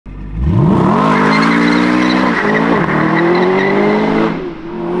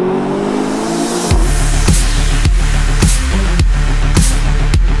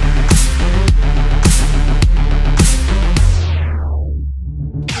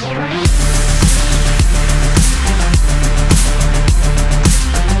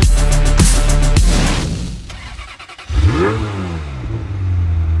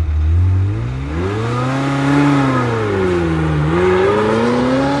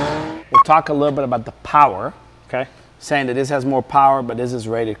talk a little bit about the power. Okay. Saying that this has more power, but this is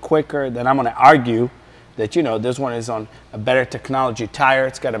rated quicker. Then I'm going to argue that, you know, this one is on a better technology tire.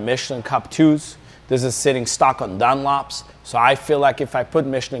 It's got a Michelin Cup 2s. This is sitting stock on Dunlops. So I feel like if I put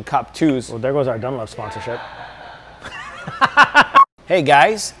Michelin Cup 2s... Well, there goes our Dunlop sponsorship. Hey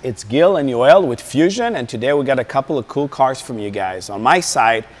guys, it's Gil and Yoel with Fusion, and today we got a couple of cool cars from you guys. On my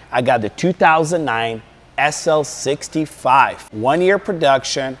side, I got the 2009 SL65. 1 year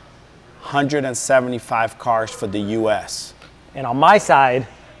production, 175 cars for the US. And on my side,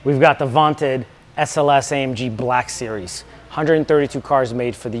 we've got the vaunted SLS AMG Black Series. 132 cars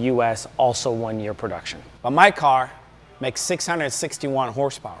made for the US, also 1 year production. But my car makes 661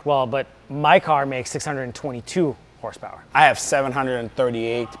 horsepower. Well, but my car makes 622 horsepower. I have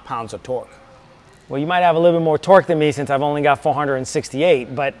 738 pounds of torque. Well, you might have a little bit more torque than me since I've only got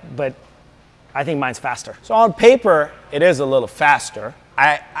 468, but I think mine's faster. So on paper, it is a little faster.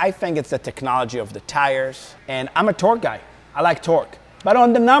 I think it's the technology of the tires, and I'm a torque guy. I like torque. But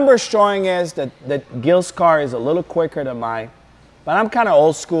on the numbers showing is that Gil's car is a little quicker than mine, but I'm kind of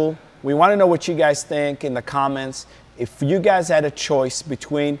old school. We want to know what you guys think in the comments. If you guys had a choice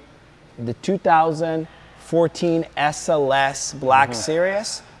between the 2014 SLS Black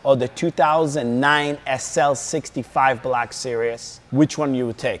Series or the 2009 SL65 Black Series, which one you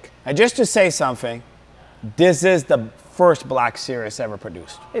would take? And just to say something, this is the first Black Series ever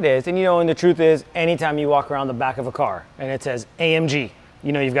produced. It is, and you know, and the truth is, anytime you walk around the back of a car and it says AMG,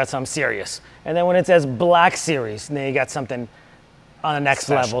 you know you've got something serious. And then when it says Black Series, then you got something on the next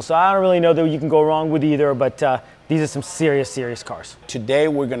level. So I don't really know that you can go wrong with either, but these are some serious cars. Today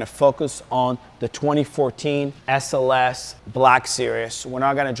we're going to focus on the 2014 SLS Black Series. We're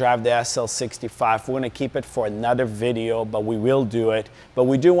not going to drive the SL65. We're going to keep it for another video, but we will do it. But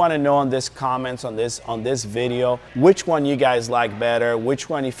we do want to know in this comments on this video, which one you guys like better, which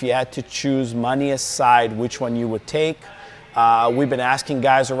one, if you had to choose money aside, which one you would take. We've been asking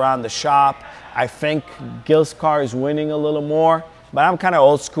guys around the shop. I think Gil's car is winning a little more, but I'm kind of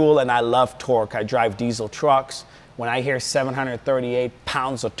old school and I love torque. I drive diesel trucks. When I hear 738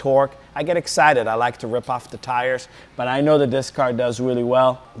 pounds of torque, I get excited. I like to rip off the tires, but I know that this car does really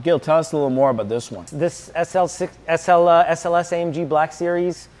well. Gil, tell us a little more about this one. This SLS AMG Black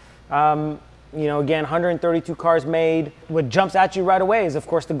Series, you know, again, 132 cars made. What jumps at you right away is, of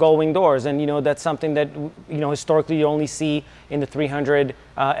course, the gull-wing doors. And, you know, that's something that, you know, historically you only see in the 300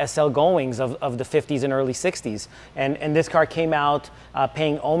 SL gull-wings of the 50s and early 60s. And this car came out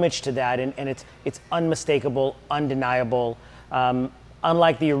paying homage to that, and it's unmistakable, undeniable.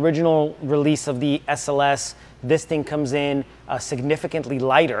 Unlike the original release of the SLS, this thing comes in significantly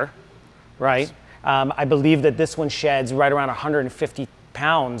lighter, right? I believe that this one sheds right around 150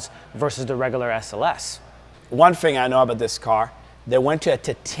 pounds versus the regular SLS. One thing I know about this car, they went to a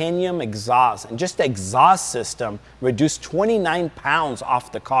titanium exhaust, and just the exhaust system reduced 29 pounds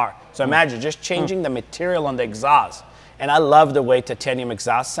off the car. So imagine just changing the material on the exhaust. And I love the way titanium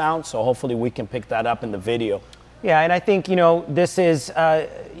exhaust sounds, so hopefully we can pick that up in the video. Yeah, and I think, you know, this is,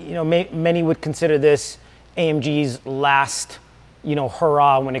 you know, many would consider this AMG's last, you know,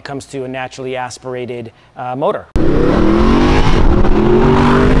 hurrah when it comes to a naturally aspirated motor.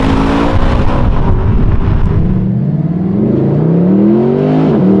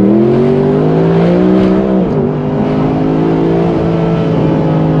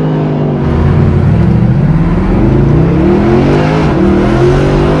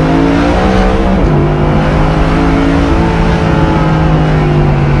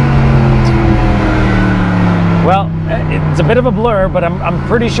 Well, it's a bit of a blur, but I'm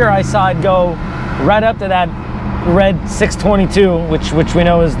pretty sure I saw it go right up to that red 622, which we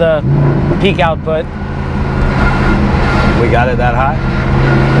know is the peak output. We got it that high?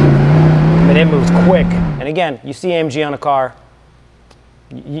 And it moves quick. And again, you see AMG on a car,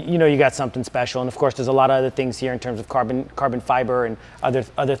 you know you got something special. And of course, there's a lot of other things here in terms of carbon fiber and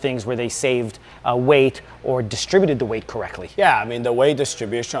other things where they saved weight or distributed the weight correctly. Yeah, I mean, the weight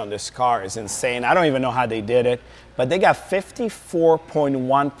distribution on this car is insane. I don't even know how they did it, but they got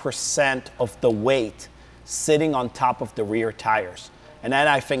 54.1% of the weight sitting on top of the rear tires. And then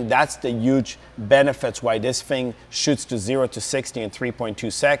I think that's the huge benefits why this thing shoots to 0 to 60 in 3.2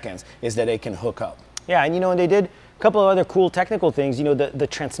 seconds, is that it can hook up. Yeah, and you know, and they did a couple of other cool technical things. You know, the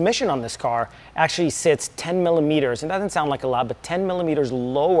transmission on this car actually sits 10 millimeters, and that doesn't sound like a lot, but 10 millimeters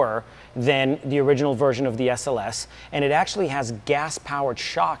lower than the original version of the SLS. And it actually has gas-powered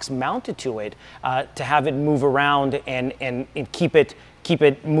shocks mounted to it to have it move around and keep it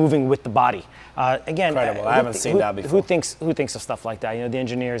moving with the body. Again, incredible. I haven't seen that before. Who thinks of stuff like that? You know, the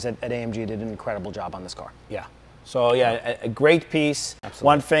engineers at AMG did an incredible job on this car. Yeah. So yeah, a great piece. Absolutely.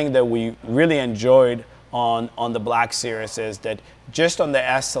 One thing that we really enjoyed on the Black Series is that just on the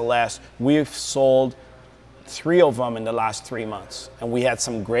SLS, we've sold 3 of them in the last 3 months. And we had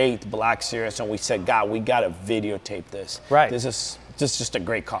some great Black Series, and we said, God, we got to videotape this. Right. This is just a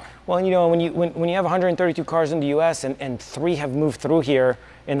great car. Well, you know, when you have 132 cars in the U.S. and 3 have moved through here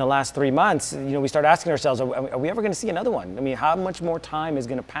in the last 3 months, you know, we start asking ourselves, are we ever going to see another one? I mean, how much more time is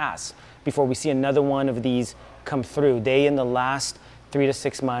going to pass before we see another one of these come through? They, in the last 3 to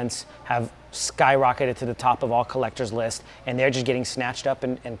 6 months, have skyrocketed to the top of all collectors' lists, and they're just getting snatched up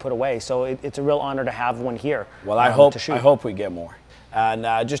and put away. So it's a real honor to have one here. Well, I hope we get more.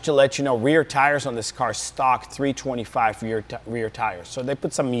 And just to let you know, rear tires on this car stock 325 rear tires. So they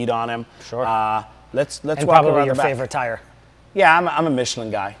put some meat on them. Sure. Let's and walk probably around your the back. favorite tire. Yeah, I'm a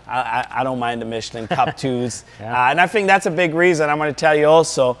Michelin guy. I don't mind the Michelin Cup 2s. Yeah. And I think that's a big reason. I'm going to tell you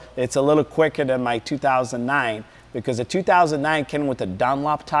also, it's a little quicker than my 2009, because the 2009 came with the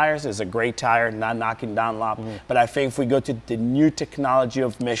Dunlop tires. It's a great tire, not knocking Dunlop. But I think if we go to the new technology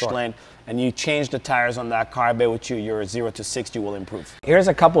of Michelin, and you change the tires on that car, I bet with you, your 0 to 60 will improve. Here's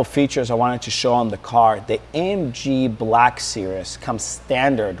a couple of features I wanted to show on the car. The AMG Black Series comes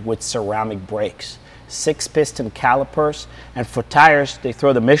standard with ceramic brakes, 6-piston calipers, and for tires, they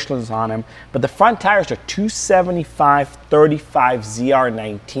throw the Michelins on them. But the front tires are 275/35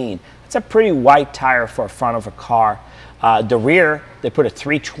 ZR19. It's a pretty wide tire for a front of a car. The rear, they put a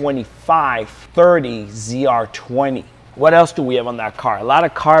 325/30 ZR20. What else do we have on that car? A lot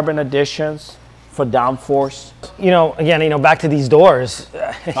of carbon additions for downforce. You know, again, you know, back to these doors,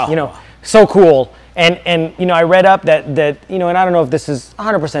 you know, so cool. And you know, I read up that you know, and I don't know if this is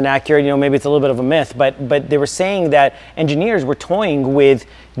 100% accurate, you know, maybe it's a little bit of a myth, but they were saying that engineers were toying with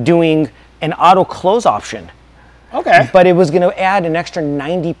doing an auto close option. Okay. But it was going to add an extra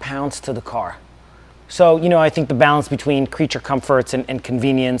 90 pounds to the car. So, you know, I think the balance between creature comforts and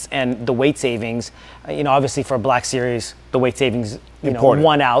convenience and the weight savings, you know, obviously for a Black Series, the weight savings, you know,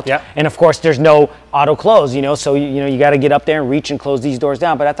 won out. Yep. And of course, there's no auto close, you know, so, you know, you got to get up there and reach and close these doors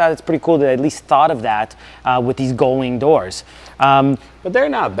down. But I thought it's pretty cool that they at least thought of that with these gull-wing doors. But they're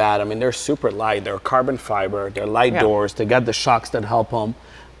not bad. I mean, they're super light. They're carbon fiber. They're light doors. They got the shocks that help them.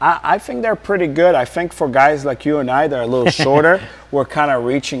 I think they're pretty good. I think for guys like you and I that are a little shorter, we're kind of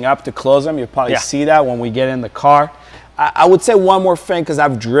reaching up to close them. You'll probably see that when we get in the car. I would say one more thing, because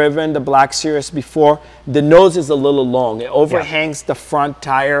I've driven the Black Series before. The nose is a little long. It overhangs the front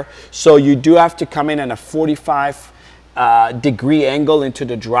tire, so you do have to come in at a 45-degree angle into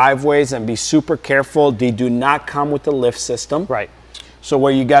the driveways and be super careful. They do not come with the lift system. Right. So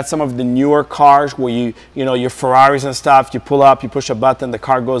where you got some of the newer cars where you know, your Ferraris and stuff, you pull up, you push a button, the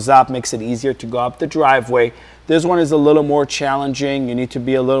car goes up, makes it easier to go up the driveway. This one is a little more challenging. You need to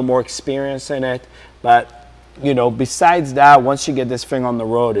be a little more experienced in it. But, you know, besides that, once you get this thing on the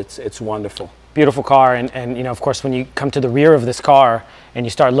road, it's wonderful. Beautiful car. And you know, of course, when you come to the rear of this car and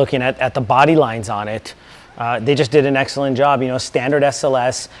you start looking at the body lines on it, they just did an excellent job. You know, standard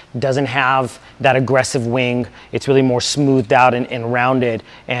SLS doesn't have that aggressive wing. It's really more smoothed out and rounded.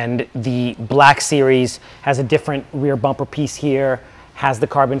 And the Black Series has a different rear bumper piece here, has the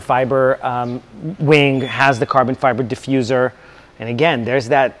carbon fiber wing, has the carbon fiber diffuser. And again, there's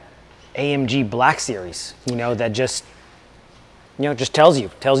that AMG Black Series, you know, that just, you know, just tells you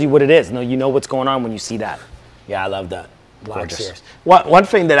what it is. You know what's going on when you see that. Yeah, I love that. Black Series. One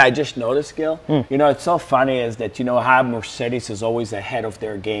thing that I just noticed, Gil, you know, it's so funny is that, you know, how Mercedes is always ahead of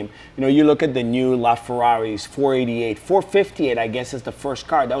their game. You know, you look at the new Ferraris, 488, 458, I guess is the first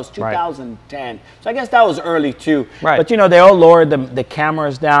car. That was 2010. So I guess that was early too. Right. But, you know, they all lowered the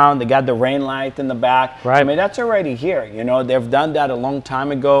cameras down. They got the rain light in the back. Right. I mean, that's already here. You know, they've done that a long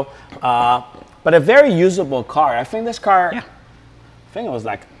time ago. But a very usable car. I think this car, I think it was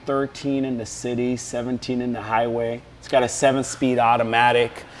like 13 in the city, 17 in the highway. It's got a 7-speed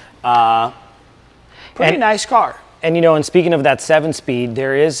automatic. Pretty nice car. And you know, and speaking of that 7-speed,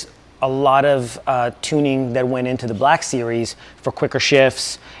 there is a lot of tuning that went into the Black Series for quicker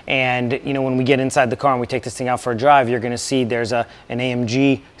shifts. And you know, when we get inside the car and we take this thing out for a drive, you're going to see there's an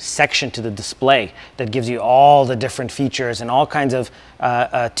AMG section to the display that gives you all the different features and all kinds of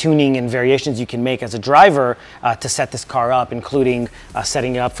tuning and variations you can make as a driver to set this car up, including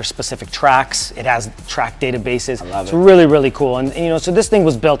setting it up for specific tracks. It has track databases. I love it. It's really, really cool. And you know, so this thing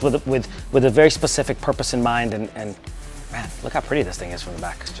was built with a very specific purpose in mind. And man, look how pretty this thing is from the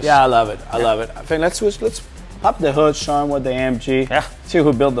back. It's just, yeah, I love it. I love it. I think let's pop the hood, show them what the AMG. Yeah. See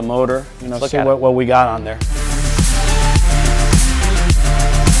who built the motor. You know, Look see at what we got on there.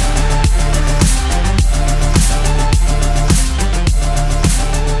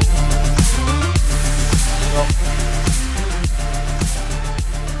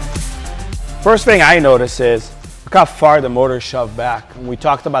 First thing I notice is, look how far the motor is shoved back. And we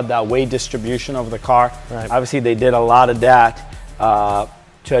talked about that weight distribution of the car. Right. Obviously, they did a lot of that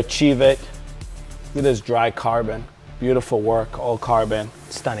to achieve it. Look at this dry carbon. Beautiful work, all carbon.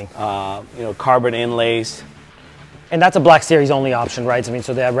 Stunning. You know, carbon inlays. And that's a Black Series only option, right? I mean,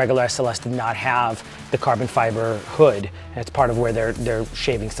 so the regular SLS did not have the carbon fiber hood. And it's part of where they're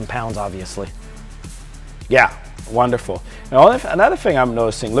shaving some pounds, obviously. Yeah, wonderful. And another thing I'm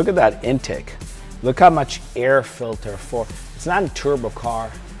noticing, look at that intake. Look how much air filter for, it's not a turbo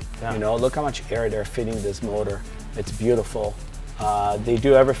car, you know, look how much air they're fitting this motor. It's beautiful. They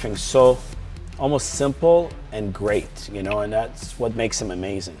do everything so almost simple and great, you know, and that's what makes them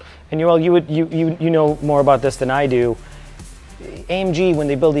amazing. And Yoel, you know more about this than I do. AMG, when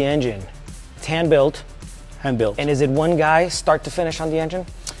they build the engine, it's hand-built. Hand-built. And is it one guy start to finish on the engine?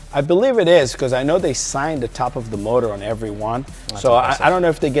 I believe it is, because I know they signed the top of the motor on every one. So I don't know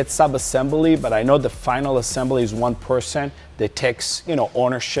if they get sub-assembly, but I know the final assembly is one person that takes, you know,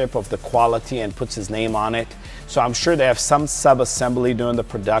 ownership of the quality and puts his name on it. So I'm sure they have some sub-assembly during the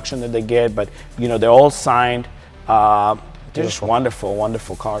production that they get, but you know, they're all signed. They're just wonderful,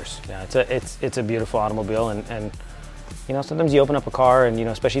 wonderful cars. Yeah, it's a beautiful automobile, and you know, sometimes you open up a car, and you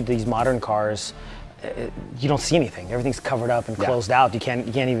know, especially these modern cars, you don't see anything. Everything's covered up and closed out. You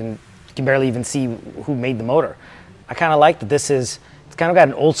can barely even see who made the motor. I kind of like that it's kind of got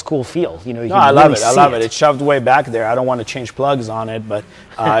an old school feel. You know, I love it. I love it. It's shoved way back there. I don't want to change plugs on it, but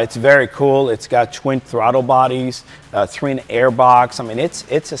it's very cool. It's got twin throttle bodies, 3 airbox. I mean,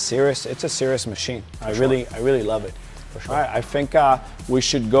 it's a serious machine. I really love it. For sure. All right, I think we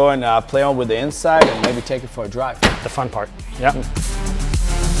should go and play on with the inside and maybe take it for a drive. The fun part. Yeah.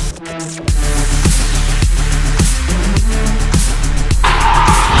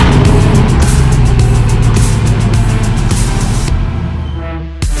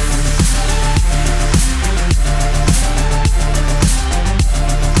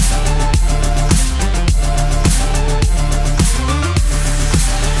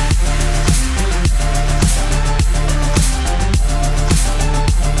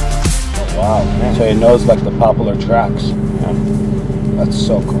 Wow, man. So it knows like the popular tracks. Yeah. That's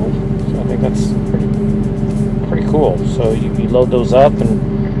so cool. So I think that's pretty cool. So you load those up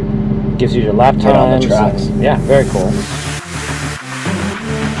and gives you your lap times. On the tracks. Yeah, very cool.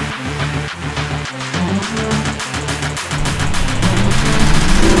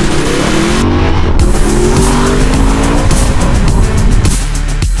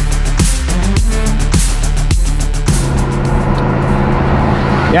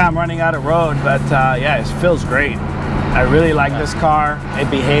 Yeah, I'm running out of road, but yeah, it feels great. I really like this car.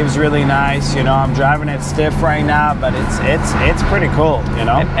 It behaves really nice. You know, I'm driving it stiff right now, but it's pretty cool. You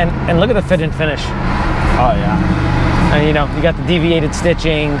know, and look at the fit and finish. Oh yeah. And you know, you got the deviated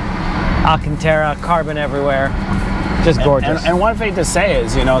stitching, Alcantara, carbon everywhere, just gorgeous. And one thing to say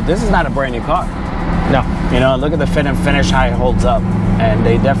is, you know, this is not a brand new car. No. You know, look at the fit and finish, how it holds up, and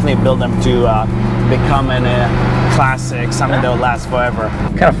they definitely build them to become a classic, something that'll last forever.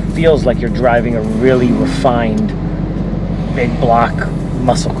 It kind of feels like you're driving a really refined, big block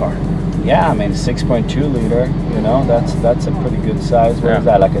muscle car. Yeah, I mean 6.2 liter. You know, that's a pretty good size. What is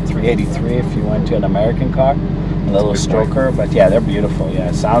that? Like a 383 if you went to an American car, a little stroker. But yeah, they're beautiful. Yeah,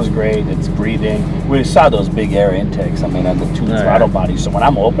 it sounds great. It's breathing. We saw those big air intakes. I mean, on the 2 throttle bodies. So when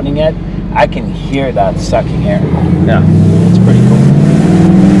I'm opening it, I can hear that sucking air. Yeah, it's pretty cool.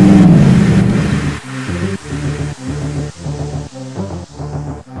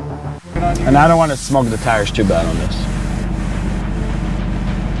 And I don't want to smoke the tires too bad on this.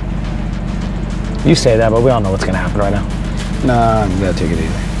 You say that, but we all know what's going to happen right now. Nah, I'm going to take it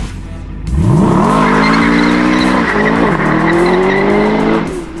easy.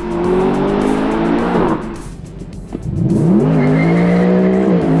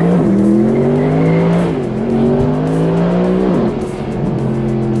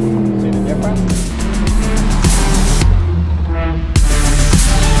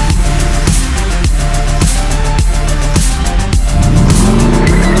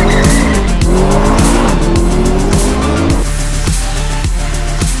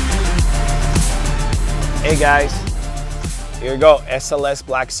 Hey guys, here we go, SLS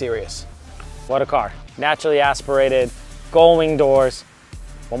Black Series. What a car. Naturally aspirated, gull-wing doors.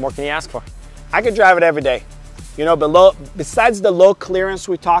 What more can you ask for? I could drive it every day. You know, besides the low clearance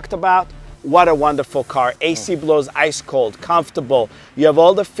we talked about, what a wonderful car. AC blows ice cold, comfortable. You have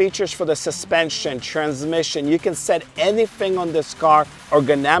all the features for the suspension, transmission. You can set anything on this car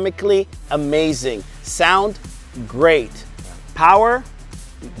ergonomically, amazing. Sound, great. Power,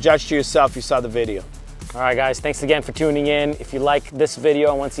 judge to yourself, you saw the video. All right, guys, thanks again for tuning in. If you like this video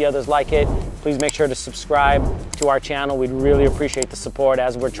and want to see others like it, please make sure to subscribe to our channel. We'd really appreciate the support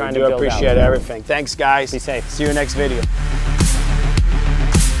as we're trying to build out. We appreciate everything. Thanks, guys. Be safe. See you next video.